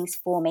certain things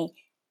for me.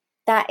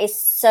 That is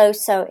so,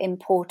 so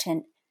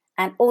important.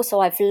 And also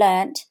I've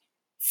learned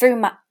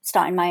through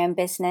starting my own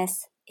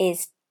business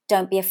is,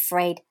 don't be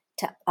afraid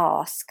to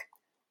ask.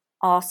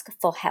 Ask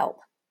for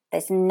help.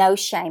 There's no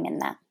shame in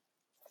that.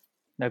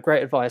 No,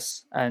 great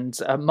advice, and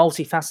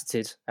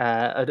multifaceted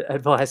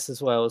advice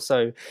as well.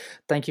 So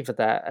thank you for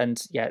that. And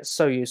yeah, it's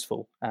so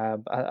useful.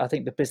 I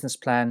think the business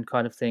plan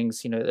kind of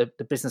things,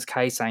 the business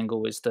case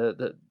angle is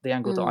the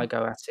angle that I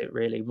go at it,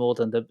 really, more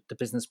than the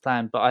business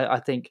plan. But I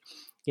think,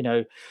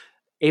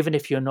 even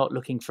if you're not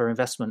looking for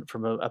investment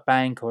from a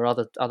bank or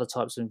other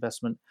types of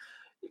investment,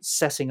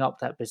 setting up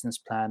that business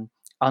plan,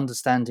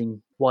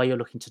 understanding why you're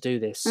looking to do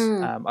this,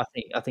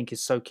 I think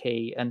is so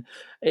key. And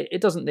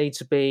it doesn't need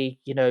to be,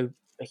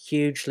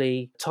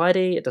 hugely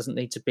tidy. It doesn't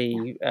need to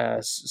be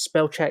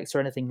spell checked or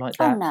anything like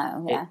that. Oh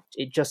no, yeah.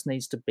 It just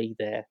needs to be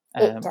there.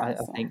 It does, I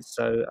think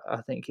so.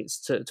 I think it's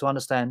to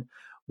understand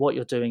what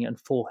you're doing and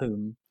for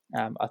whom.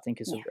 I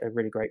think is a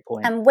really great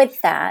point. And with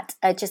that,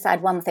 just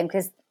add one thing,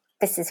 because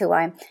this is who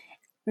I am.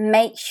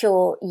 Make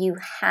sure you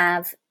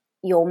have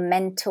your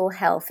mental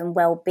health and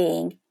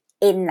well-being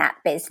in that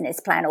business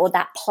plan, or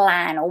that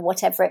plan, or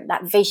whatever,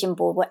 that vision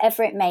board,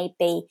 whatever it may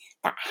be.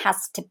 That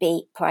has to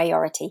be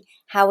priority.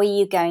 How are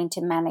you going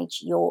to manage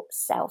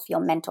yourself,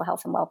 your mental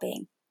health and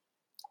well-being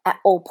at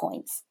all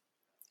points?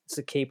 It's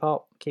a key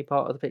part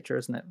of the picture,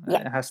 isn't it?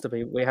 Yeah. It has to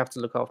be. We have to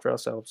look after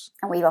ourselves.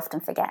 And we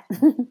often forget.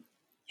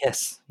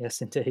 Yes,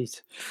 indeed.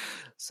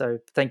 So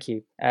thank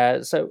you.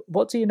 So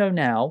what do you know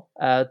now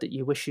that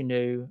you wish you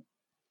knew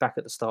back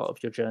at the start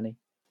of your journey?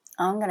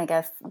 I'm going to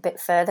go a bit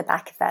further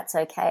back, if that's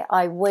okay.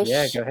 I wish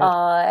go ahead.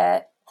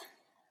 I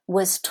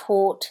was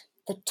taught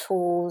the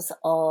tools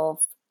of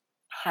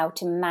how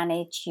to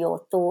manage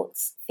your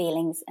thoughts,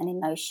 feelings, and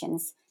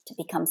emotions to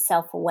become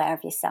self-aware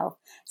of yourself.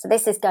 So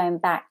this is going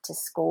back to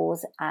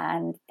schools,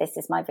 and this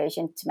is my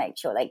vision to make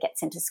sure that it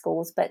gets into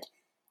schools. But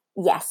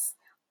yes,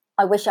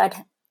 I wish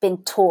I'd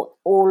been taught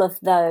all of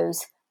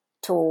those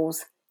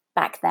tools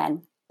back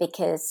then,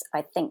 because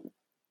I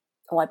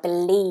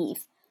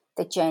believe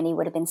the journey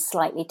would have been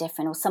slightly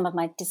different, or some of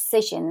my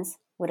decisions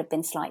would have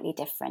been slightly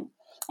different.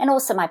 And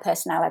also my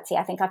personality.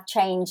 I think I've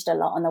changed a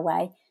lot on the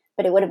way,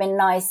 but it would have been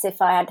nice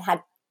if I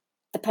had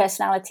the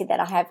personality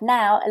that I have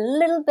now a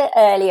little bit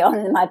early on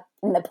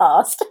in the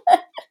past.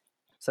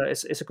 So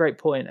it's a great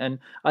point. And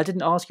I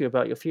didn't ask you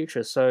about your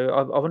future. So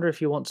I wonder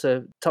if you want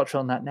to touch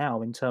on that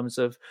now, in terms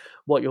of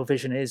what your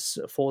vision is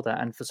for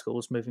that and for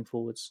schools moving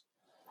forwards.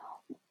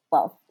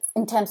 Well,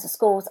 in terms of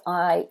schools,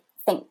 I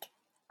think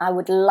I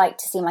would like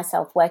to see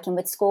myself working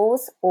with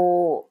schools,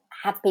 or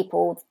have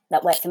people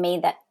that work for me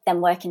that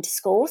then work into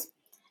schools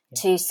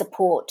to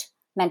support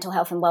mental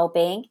health and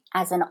well-being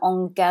as an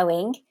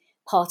ongoing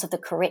part of the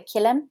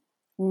curriculum,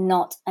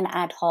 not an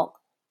ad hoc,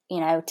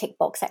 tick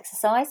box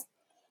exercise,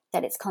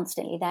 that it's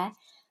constantly there.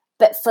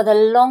 But for the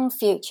long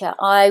future,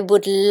 I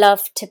would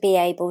love to be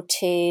able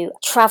to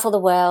travel the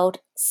world,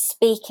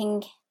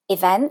 speaking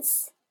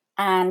events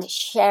and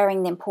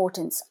sharing the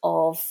importance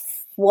of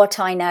what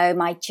I know,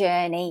 my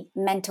journey,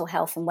 mental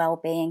health and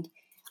well-being,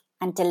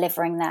 and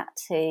delivering that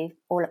to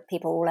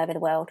people all over the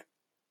world.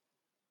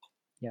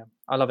 Yeah,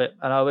 I love it.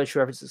 And I wish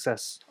you every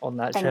success on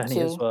that journey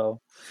as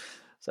well.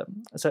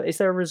 So is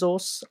there a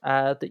resource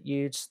that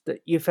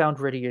you found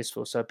really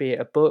useful? So be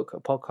it a book, a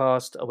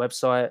podcast, a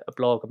website, a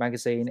blog, a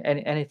magazine,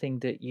 anything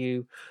that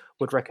you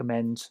would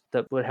recommend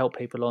that would help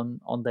people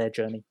on their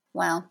journey?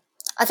 Well,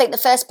 I think the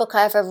first book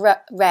I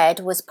ever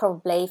read was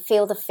probably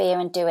Feel the Fear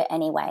and Do It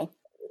Anyway.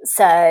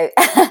 So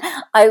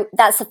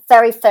that's the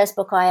very first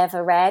book I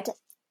ever read.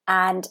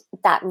 And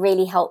that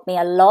really helped me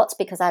a lot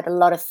because I had a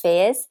lot of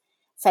fears.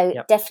 So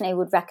definitely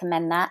would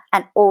recommend that.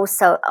 And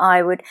also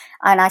I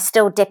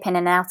still dip in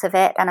and out of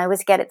it, and I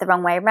always get it the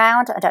wrong way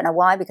around. I don't know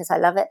why, because I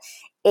love it,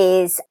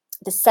 is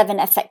The 7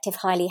 Effective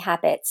Highly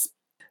Habits.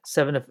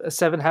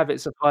 Seven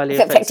habits of highly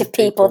effective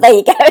people. There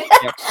you go.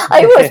 Yep.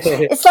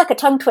 It's like a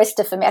tongue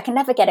twister for me. I can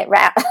never get it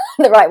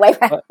the right way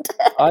round.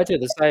 I do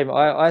the same.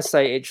 I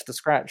say itch the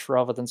scratch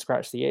rather than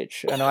scratch the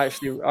itch, and I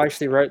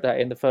actually wrote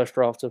that in the first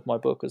draft of my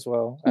book as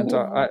well. And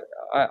I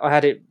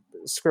had it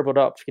scribbled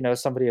up.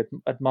 Somebody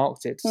had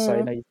marked it to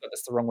say, no, you've got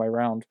this the wrong way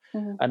round,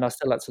 and I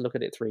still had to look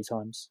at it 3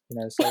 times.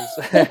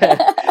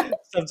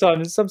 So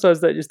sometimes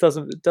that just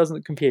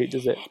doesn't compute,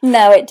 does it?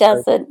 No, it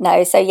doesn't.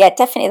 No. So yeah,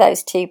 definitely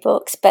those 2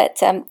 books.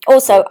 But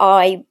also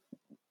I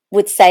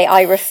would say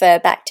I refer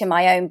back to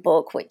my own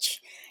book,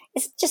 which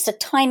is just a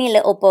tiny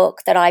little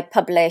book that I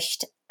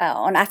published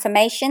on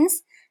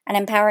affirmations and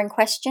empowering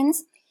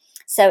questions.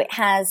 So it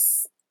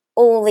has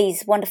all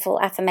these wonderful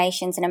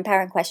affirmations and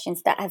empowering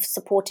questions that have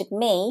supported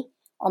me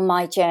on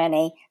my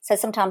journey. So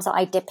sometimes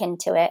I dip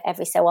into it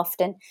every so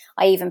often.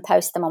 I even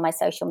post them on my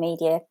social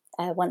media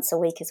once a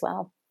week as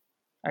well.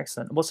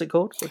 Excellent. What's it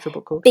called? What's your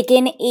book called?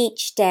 Begin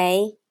each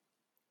day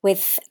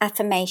with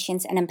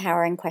affirmations and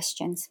empowering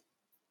questions.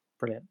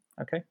 Brilliant.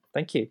 Okay.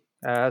 Thank you.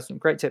 Some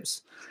great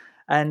tips.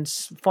 And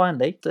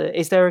finally,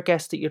 is there a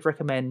guest that you'd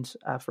recommend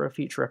for a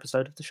future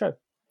episode of the show?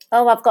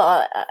 Oh, I've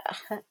got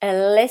a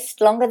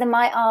list longer than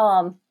my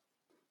arm.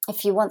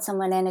 If you want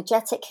someone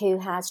energetic who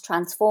has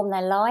transformed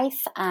their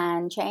life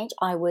and changed,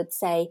 I would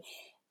say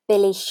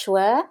Billy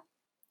Schwer,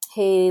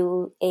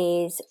 who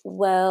is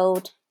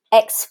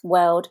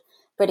ex-world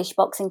British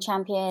boxing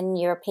champion,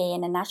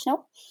 European and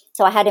national.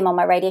 So I had him on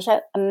my radio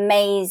show.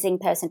 Amazing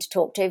person to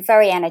talk to,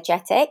 very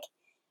energetic.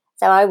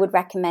 So I would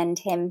recommend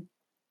him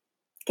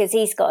because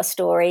he's got a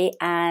story,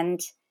 and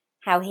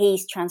how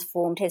he's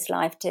transformed his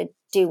life to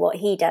do what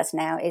he does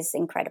now is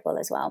incredible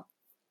as well.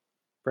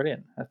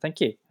 Brilliant.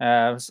 Thank you.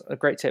 That's a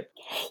great tip.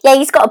 Yeah,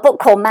 he's got a book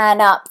called Man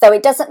Up, though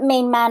it doesn't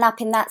mean man up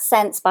in that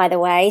sense, by the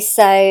way.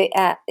 So,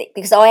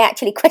 because I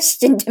actually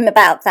questioned him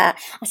about that.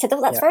 I said,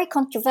 that's very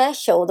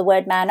controversial, the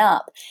word man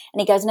up.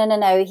 And he goes,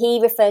 no. He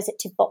refers it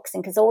to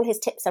boxing because all his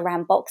tips are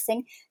around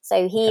boxing.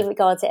 So he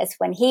regards it as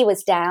when he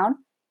was down,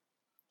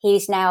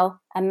 he's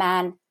now a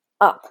man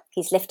up.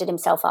 He's lifted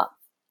himself up.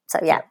 So,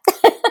 yeah.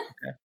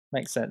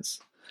 Makes sense.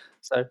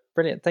 So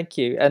brilliant, thank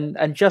you.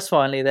 And just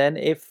finally, then,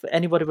 if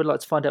anybody would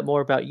like to find out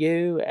more about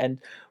you, and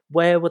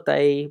where would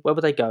they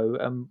go,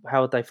 and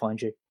how would they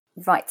find you?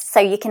 Right, so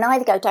you can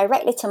either go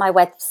directly to my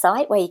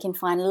website, where you can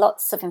find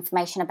lots of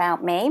information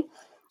about me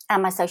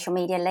and my social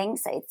media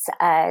links. It's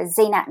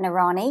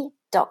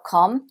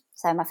zeenatnoorani.com,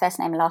 so my first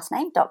name and last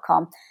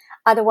name.com.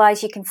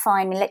 Otherwise, you can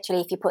find me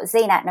literally, if you put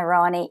Zeenat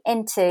Noorani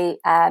into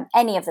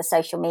any of the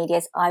social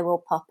medias, I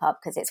will pop up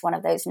because it's one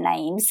of those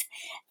names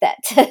that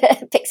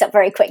picks up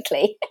very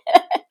quickly.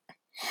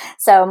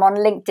 So I'm on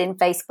LinkedIn,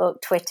 Facebook,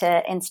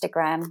 Twitter,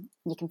 Instagram.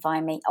 You can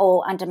find me,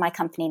 or under my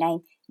company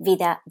name,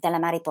 Vida de la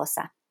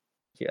Mariposa.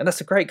 And that's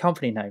a great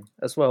company name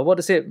as well. What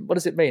does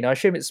it mean? I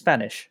assume it's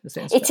Spanish.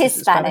 It is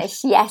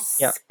Spanish, yes,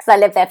 because I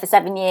lived there for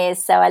 7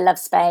 years, so I love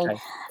Spain.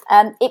 Okay.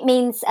 It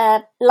means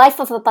life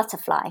of a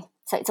butterfly.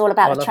 So it's all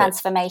about the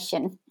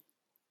transformation.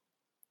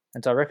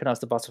 And I recognise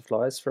the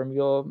butterflies from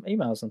your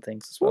emails and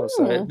things as well.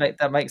 So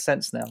that makes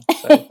sense now.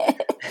 So.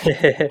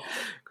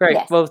 Great.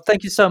 Yes. Well,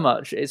 thank you so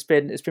much. It's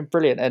been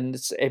brilliant, and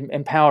it's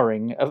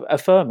empowering,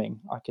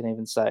 affirming, I can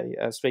even say,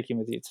 speaking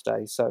with you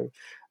today. So,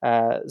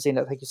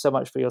 Zeenat, thank you so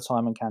much for your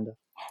time and candour.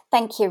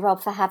 Thank you,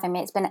 Rob, for having me.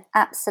 It's been an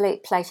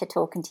absolute pleasure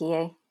talking to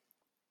you.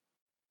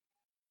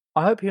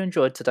 I hope you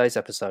enjoyed today's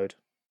episode.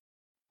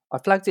 I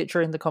flagged it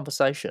during the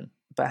conversation,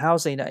 but how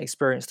Zeenat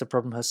experienced a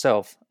problem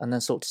herself and then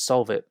sought to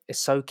solve it is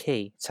so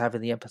key to having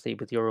the empathy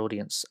with your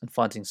audience and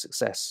finding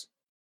success.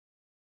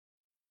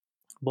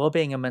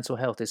 Wellbeing and mental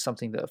health is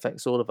something that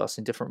affects all of us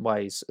in different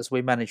ways as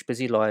we manage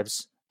busy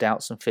lives,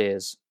 doubts and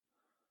fears.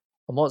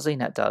 And what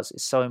Zeenat does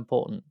is so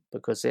important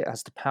because it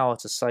has the power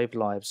to save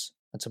lives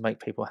and to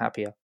make people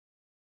happier.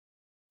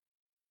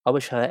 I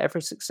wish her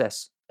every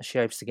success as she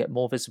hopes to get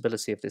more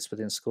visibility of this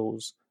within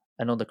schools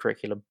and on the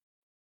curriculum.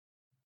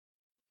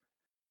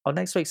 On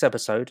next week's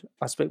episode,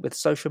 I speak with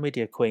social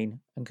media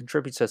queen and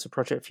contributor to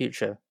Project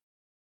Future,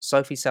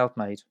 Sophie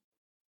Southmaid,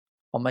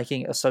 on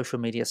making a social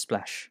media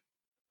splash.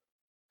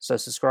 So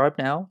subscribe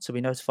now to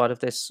be notified of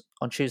this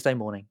on Tuesday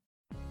morning.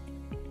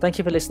 Thank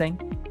you for listening.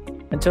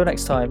 Until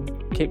next time,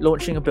 keep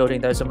launching and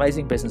building those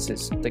amazing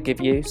businesses that give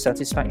you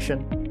satisfaction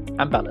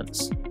and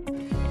balance.